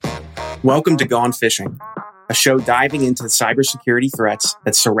Welcome to Gone Fishing, a show diving into the cybersecurity threats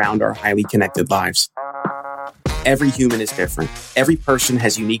that surround our highly connected lives. Every human is different. Every person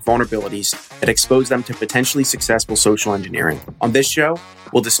has unique vulnerabilities that expose them to potentially successful social engineering. On this show,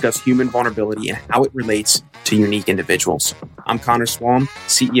 we'll discuss human vulnerability and how it relates to unique individuals. I'm Connor Swam,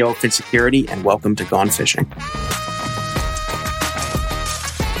 CEO of FinSecurity, and welcome to Gone Fishing.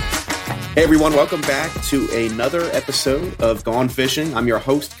 Hey everyone, welcome back to another episode of Gone Fishing. I'm your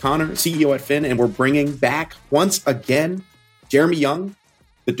host, Connor, CEO at Fin, and we're bringing back once again Jeremy Young,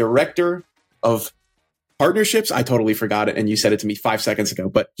 the Director of Partnerships. I totally forgot it, and you said it to me 5 seconds ago,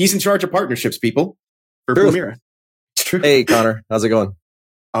 but he's in charge of partnerships, people, for Plumira. It's true. Hey, Connor, how's it going?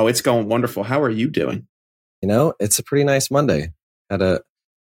 Oh, it's going wonderful. How are you doing? You know, it's a pretty nice Monday.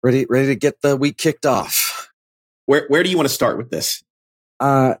 Ready to get the week kicked off. Where do you want to start with this?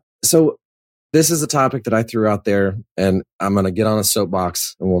 So this is a topic that I threw out there, and I'm going to get on a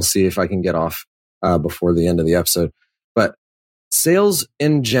soapbox, and we'll see if I can get off before the end of the episode. But sales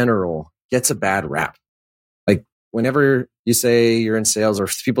in general gets a bad rap. Like whenever you say you're in sales, or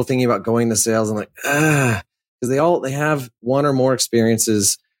people thinking about going to sales, I'm like, because they have one or more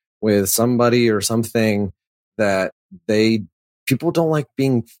experiences with somebody or something that people don't like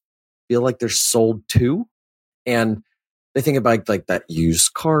feel like they're sold to, and they think about like that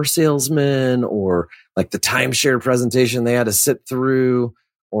used car salesman, or like the timeshare presentation they had to sit through,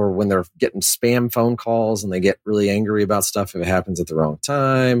 or when they're getting spam phone calls and they get really angry about stuff if it happens at the wrong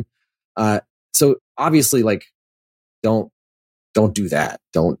time. So obviously, like, don't do that.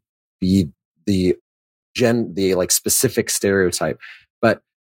 Don't be the like specific stereotype. But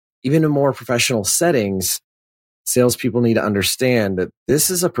even in more professional settings, salespeople need to understand that this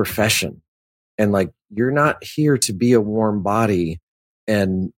is a profession. And like, you're not here to be a warm body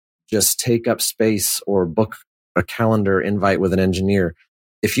and just take up space or book a calendar invite with an engineer.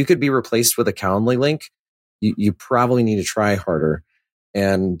 If you could be replaced with a Calendly link, you probably need to try harder.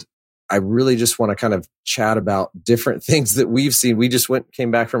 And I really just want to kind of chat about different things that we've seen. We just came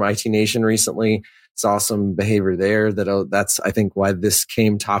back from IT Nation recently, saw some behavior there that's, I think, why this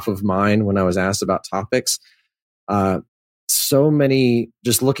came top of mind when I was asked about topics. So many,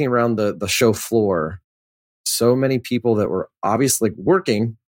 just looking around the show floor, so many people that were obviously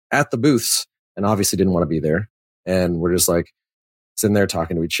working at the booths and obviously didn't want to be there. And we're just like sitting there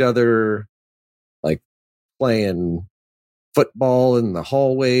talking to each other, like playing football in the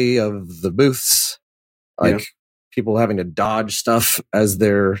hallway of the booths, like people having to dodge stuff as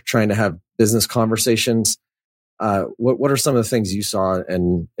they're trying to have business conversations. What are some of the things you saw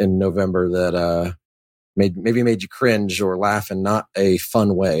in November that made you cringe or laugh in not a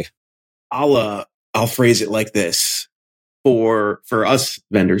fun way? I'll phrase it like this. For us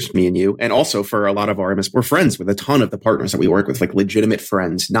vendors, me and you, and also for a lot of our we're friends with a ton of the partners that we work with, like legitimate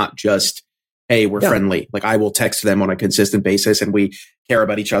friends, not just, hey, we're friendly. Like I will text them on a consistent basis and we care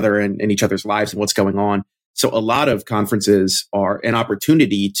about each other and each other's lives and what's going on. So a lot of conferences are an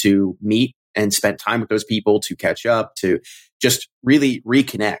opportunity to meet and spend time with those people, to catch up, to just really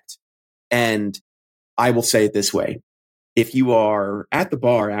reconnect. And I will say it this way. If you are at the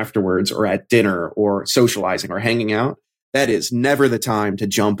bar afterwards or at dinner or socializing or hanging out, that is never the time to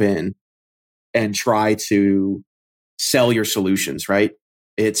jump in and try to sell your solutions, right?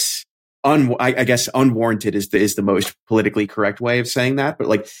 It's, I guess unwarranted is the most politically correct way of saying that. But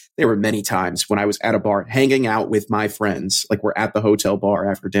like there were many times when I was at a bar hanging out with my friends, like we're at the hotel bar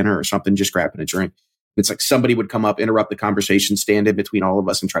after dinner or something, just grabbing a drink. It's like somebody would come up, interrupt the conversation, stand in between all of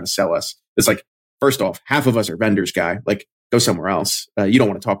us and try to sell us. It's like, first off, half of us are vendors, guy. Like, go somewhere else. You don't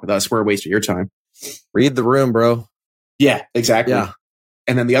want to talk with us. We're a waste of your time. Read the room, bro. Yeah, exactly. Yeah.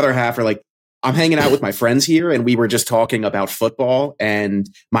 And then the other half are like, I'm hanging out with my friends here and we were just talking about football and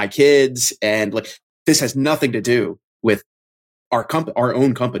my kids. And like, this has nothing to do with our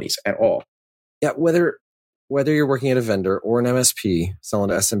own companies at all. Yeah. Whether you're working at a vendor or an MSP selling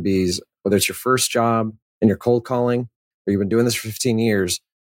to SMBs, whether it's your first job and you're cold calling or you've been doing this for 15 years,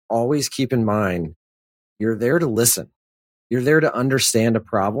 always keep in mind, you're there to listen. You're there to understand a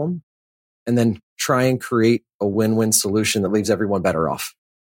problem and then try and create a win-win solution that leaves everyone better off.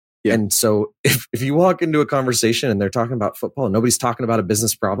 Yeah. And so if you walk into a conversation and they're talking about football and nobody's talking about a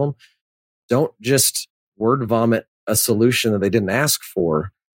business problem, don't just word vomit a solution that they didn't ask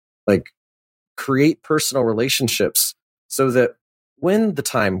for. Like, create personal relationships so that when the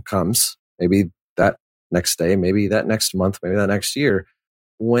time comes, maybe that next day, maybe that next month, maybe that next year,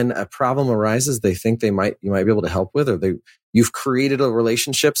 when a problem arises, they think you might be able to help with, or you've created a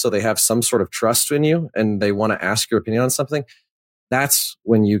relationship so they have some sort of trust in you and they want to ask your opinion on something. That's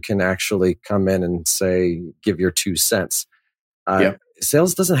when you can actually come in and say, give your 2 cents.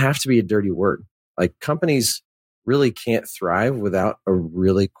 sales doesn't have to be a dirty word. Like companies really can't thrive without a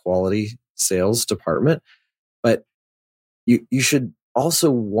really quality sales department. But you should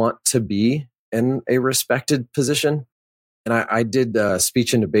also want to be in a respected position. And I did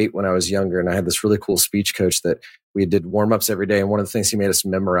speech and debate when I was younger, and I had this really cool speech coach that we did warm-ups every day. And one of the things he made us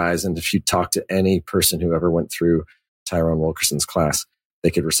memorize, and if you talk to any person who ever went through Tyrone Wilkerson's class, they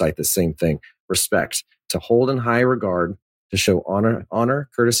could recite the same thing: respect, to hold in high regard, to show honor,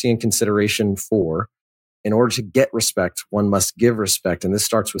 courtesy, and consideration for. In order to get respect, one must give respect. And this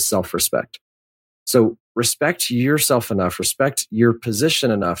starts with self-respect. So respect yourself enough, respect your position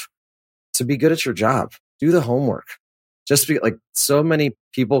enough to be good at your job. Do the homework. Just be like, so many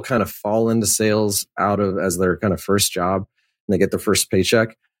people kind of fall into sales as their kind of first job, and they get their first paycheck.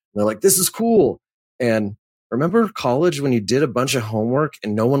 And they're like, this is cool. And remember college when you did a bunch of homework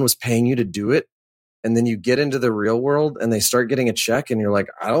and no one was paying you to do it? And then you get into the real world and they start getting a check and you're like,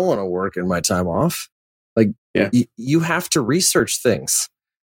 I don't want to work in my time off. Like, you have to research things.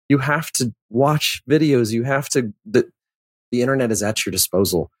 You have to watch videos. The internet is at your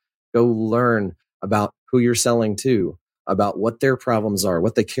disposal. Go learn about who you're selling to, about what their problems are,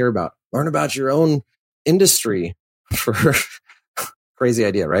 what they care about. Learn about your own industry. For crazy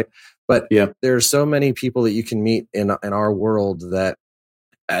idea, right? But there are so many people that you can meet in our world that,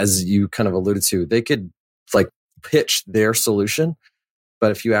 as you kind of alluded to, they could like pitch their solution. But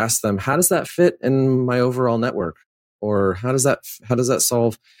if you ask them, how does that fit in my overall network? Or how does that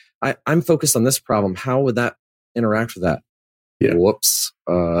solve? I'm focused on this problem. How would that interact with that? Yeah. Whoops.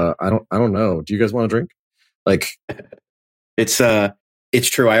 I don't know. Do you guys want to drink? Like, it's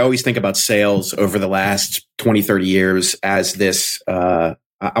true. I always think about sales over the last 20, 30 years as this, I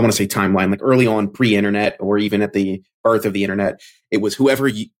want to say timeline, like early on pre-internet or even at the birth of the internet, it was whoever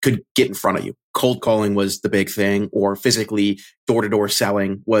you could get in front of you. Cold calling was the big thing, or physically door-to-door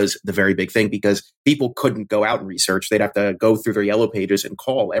selling was the very big thing, because people couldn't go out and research. They'd have to go through their yellow pages and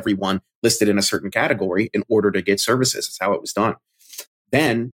call everyone listed in a certain category in order to get services. That's how it was done.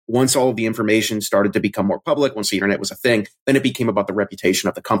 Then once all of the information started to become more public, once the internet was a thing, then it became about the reputation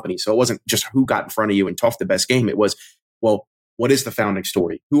of the company. So it wasn't just who got in front of you and toughed the best game. It was, well, what is the founding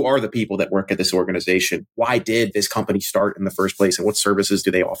story? Who are the people that work at this organization? Why did this company start in the first place? And what services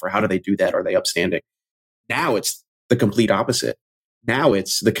do they offer? How do they do that? Are they upstanding? Now it's the complete opposite. Now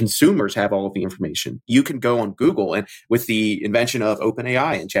it's the consumers have all of the information. You can go on Google, and with the invention of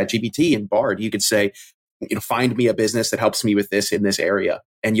OpenAI and ChatGPT and Bard, you could say, find me a business that helps me with this in this area.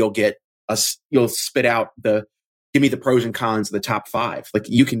 And you'll spit out give me the pros and cons of the top 5. Like,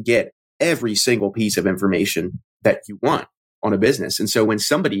 you can get every single piece of information that you want on a business. And so when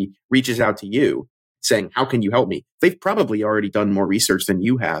somebody reaches out to you saying, how can you help me? They've probably already done more research than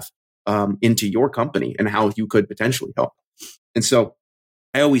you have into your company and how you could potentially help. And so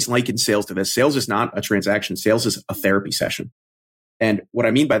I always liken sales to this. Sales is not a transaction. Sales is a therapy session. And what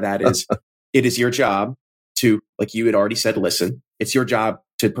I mean by that is it is your job to, like you had already said, listen. It's your job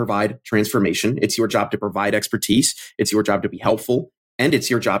to provide transformation. It's your job to provide expertise. It's your job to be helpful. And it's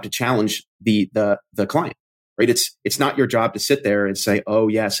your job to challenge the client. Right? It's not your job to sit there and say, oh,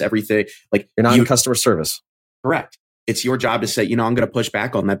 yes, everything. Like, you're not in customer service. Correct. It's your job to say, I'm going to push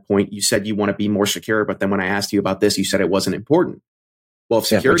back on that point. You said you want to be more secure, but then when I asked you about this, you said it wasn't important. Well, if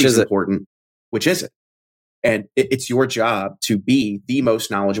security is important, which is it? And it's your job to be the most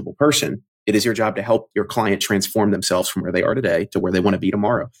knowledgeable person. It is your job to help your client transform themselves from where they are today to where they want to be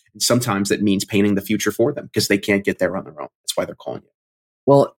tomorrow. And sometimes that means painting the future for them because they can't get there on their own. That's why they're calling you.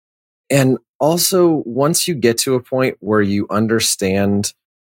 Well, and also, once you get to a point where you understand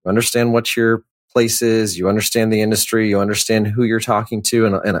what your place is, you understand the industry, you understand who you're talking to,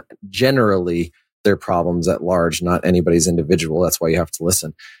 and generally their problems at large, not anybody's individual. That's why you have to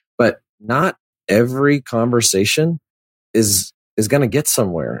listen. But not every conversation is going to get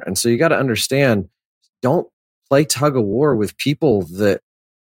somewhere. And so you got to understand, don't play tug of war with people that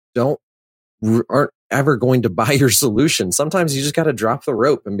aren't ever going to buy your solution. Sometimes you just got to drop the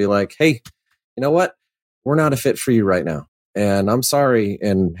rope and be like, hey, you know what? We're not a fit for you right now. And I'm sorry.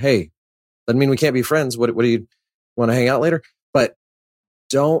 And hey, doesn't mean we can't be friends. What do you want to hang out later? But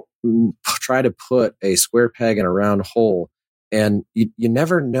don't try to put a square peg in a round hole. And you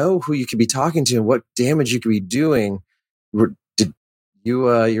never know who you could be talking to and what damage you could be doing. You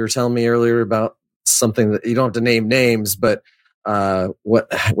were telling me earlier about something that you don't have to name names, but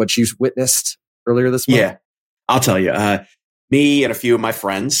what you witnessed earlier this month? Yeah, I'll tell you. Me and a few of my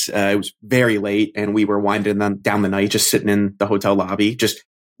friends, it was very late and we were winding down the night, just sitting in the hotel lobby, just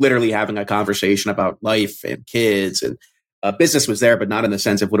literally having a conversation about life and kids, and business was there, but not in the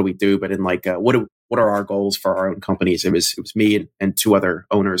sense of what do we do, but in like, what what are our goals for our own companies? It was me and two other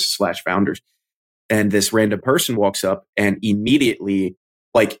owners / founders. And this random person walks up and immediately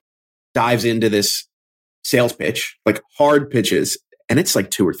like dives into this sales pitch, like hard pitches. And it's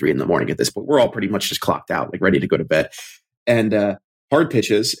like 2 or 3 in the morning at this point. We're all pretty much just clocked out, like ready to go to bed. And hard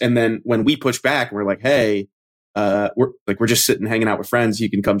pitches. And then when we push back, we're like, hey, we're just sitting hanging out with friends. You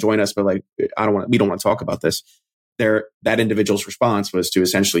can come join us, but like, we don't want to talk about this. That individual's response was to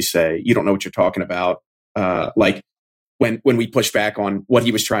essentially say, you don't know what you're talking about. Like when we pushed back on what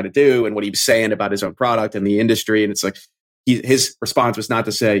he was trying to do and what he was saying about his own product and the industry. And it's like, his response was not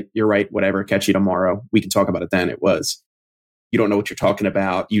to say, you're right, whatever, catch you tomorrow. We can talk about it then. It was, you don't know what you're talking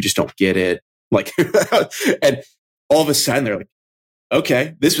about. You just don't get it. Like, and all of a sudden they're like,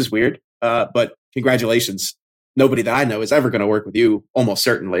 okay, this was weird. But congratulations. Nobody that I know is ever going to work with you, almost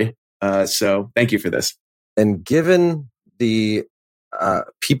certainly. So thank you for this. And given the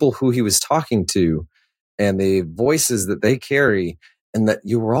people who he was talking to and the voices that they carry, and that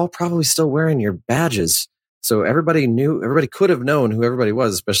you were all probably still wearing your badges. So everybody could have known who everybody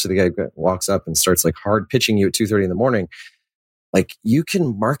was, especially the guy who walks up and starts like hard pitching you at 2:30 in the morning. Like you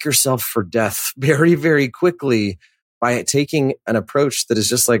can mark yourself for death very, very quickly by taking an approach that is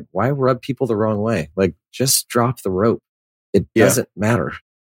just like, why rub people the wrong way? Like just drop the rope. It doesn't matter.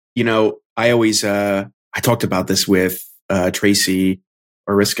 You know, I always, I talked about this with Tracy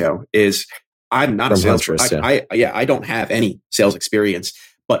Orisco, is I'm not a salesperson. I don't have any sales experience,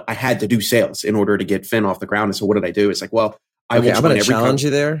 but I had to do sales in order to get Finn off the ground. And so what did I do? It's like, well, I'm going to challenge you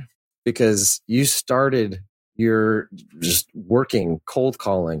there because you started your just working cold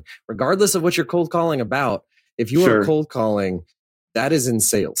calling, regardless of what you're cold calling about. If you are cold calling, that is in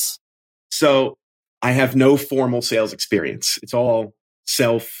sales. So I have no formal sales experience. It's all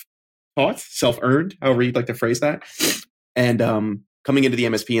self-taught, self-earned, however you'd like to phrase that. And coming into the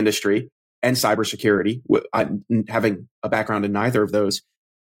MSP industry and cybersecurity, having a background in neither of those,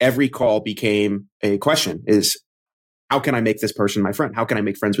 every call became a question: is how can I make this person my friend? How can I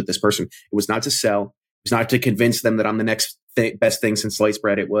make friends with this person? It was not to sell. It was not to convince them that I'm the next best thing since sliced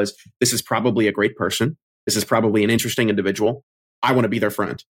bread. It was, this is probably a great person. This is probably an interesting individual. I want to be their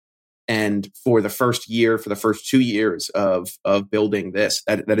friend. And for the first 2 years of building this,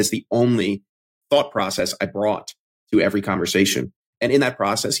 that is the only thought process I brought to every conversation. And in that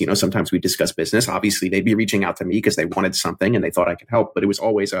process, you know, sometimes we discuss business. Obviously, they'd be reaching out to me because they wanted something and they thought I could help. But it was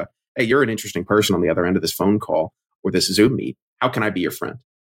always hey, you're an interesting person on the other end of this phone call or this Zoom meet. How can I be your friend?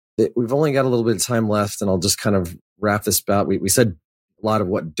 We've only got a little bit of time left, and I'll just kind of wrap this about. We said a lot of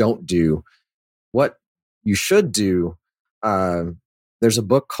what don't do. What you should do, there's a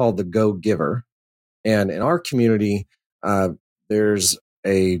book called The Go Giver. And in our community, there's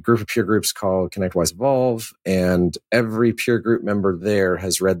a group of peer groups called ConnectWise Evolve. And every peer group member there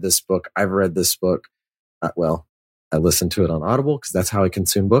has read this book. I've read this book. I listened to it on Audible because that's how I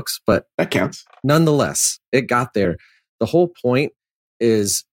consume books. But that counts. Nonetheless, it got there. The whole point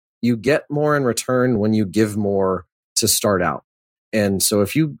is you get more in return when you give more to start out. And so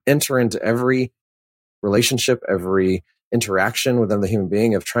if you enter into every relationship, every interaction with another human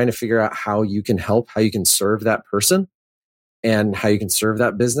being of trying to figure out how you can help, how you can serve that person and how you can serve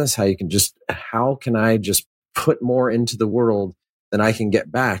that business, how can I just put more into the world than I can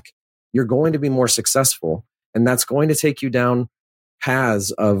get back, you're going to be more successful. And that's going to take you down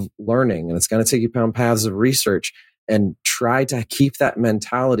paths of learning, and it's going to take you down paths of research, and try to keep that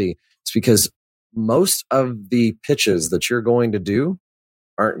mentality. It's because most of the pitches that you're going to do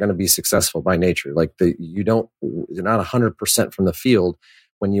aren't going to be successful by nature. Like you're not 100% from the field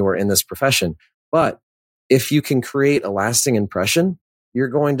when you are in this profession. But if you can create a lasting impression, you're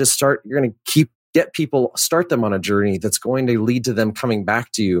going to start them on a journey that's going to lead to them coming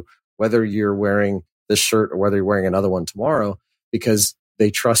back to you, whether you're wearing this shirt or whether you're wearing another one tomorrow, because they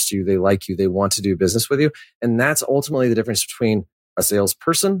trust you, they like you, they want to do business with you. And that's ultimately the difference between a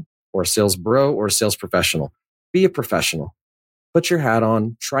salesperson or a sales bro or a sales professional. Be a professional. Put your hat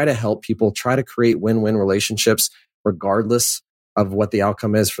on, try to help people, try to create win-win relationships, regardless of what the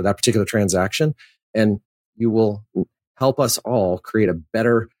outcome is for that particular transaction. And you will help us all create a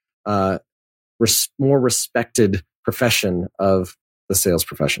better, more respected profession of the sales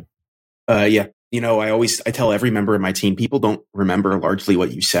profession. Yeah. You know, I tell every member of my team, people don't remember largely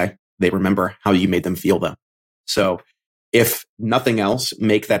what you say. They remember how you made them feel, though. So if nothing else,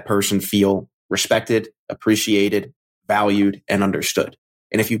 make that person feel respected, appreciated, valued, and understood.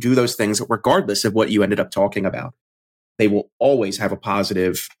 And if you do those things, regardless of what you ended up talking about, they will always have a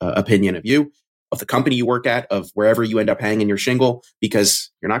positive opinion of you, of the company you work at, of wherever you end up hanging your shingle, because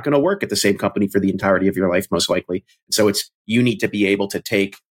you're not going to work at the same company for the entirety of your life, most likely. So you need to be able to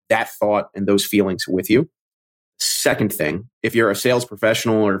take that thought and those feelings with you. Second thing, if you're a sales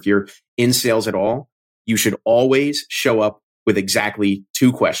professional or if you're in sales at all, you should always show up with exactly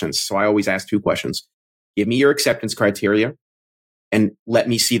 2 questions. So I always ask 2 questions. Give me your acceptance criteria and let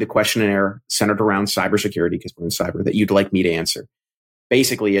me see the questionnaire centered around cybersecurity, because we're in cyber, that you'd like me to answer.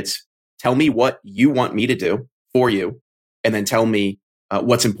 Basically, it's tell me what you want me to do for you, and then tell me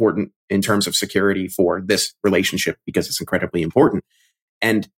what's important in terms of security for this relationship, because it's incredibly important.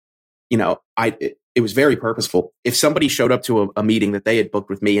 And, it was very purposeful. If somebody showed up to a meeting that they had booked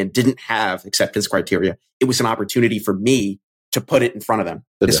with me and didn't have acceptance criteria, it was an opportunity for me to put it in front of them.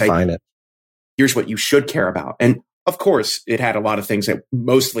 To define it. Here's what you should care about. And of course, it had a lot of things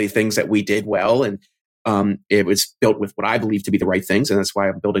mostly things that we did well. And it was built with what I believe to be the right things. And that's why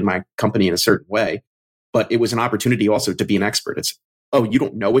I'm building my company in a certain way. But it was an opportunity also to be an expert. It's, you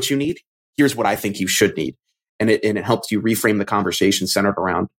don't know what you need? Here's what I think you should need. And it helps you reframe the conversation centered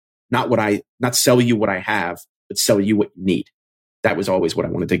around not sell you what I have, but sell you what you need. That was always what I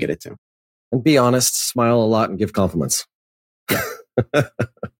wanted to get it to. And be honest, smile a lot, and give compliments.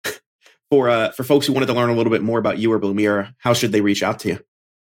 For folks who wanted to learn a little bit more about you or Blumira, how should they reach out to you?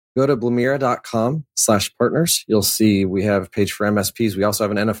 Go to blumira.com/partners. You'll see we have a page for MSPs. We also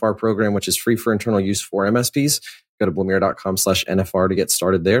have an NFR program, which is free for internal use for MSPs. Go to blumira.com/NFR to get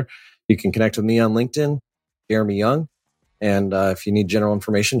started there. You can connect with me on LinkedIn, Jeremy Young. And if you need general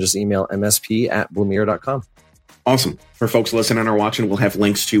information, just email msp@blumira.com. Awesome. For folks listening or watching, we'll have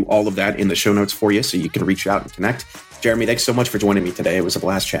links to all of that in the show notes for you so you can reach out and connect. Jeremy, thanks so much for joining me today. It was a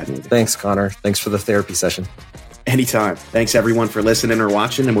blast chatting with you. Thanks, Connor. Thanks for the therapy session. Anytime. Thanks, everyone, for listening or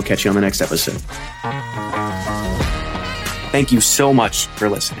watching, and we'll catch you on the next episode. Thank you so much for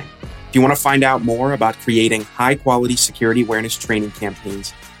listening. If you want to find out more about creating high-quality security awareness training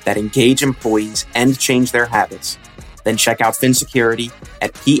campaigns that engage employees and change their habits, then check out FinSecurity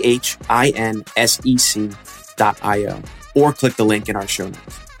at phinsec.io or click the link in our show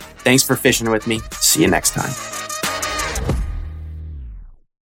notes. Thanks for fishing with me. See you next time.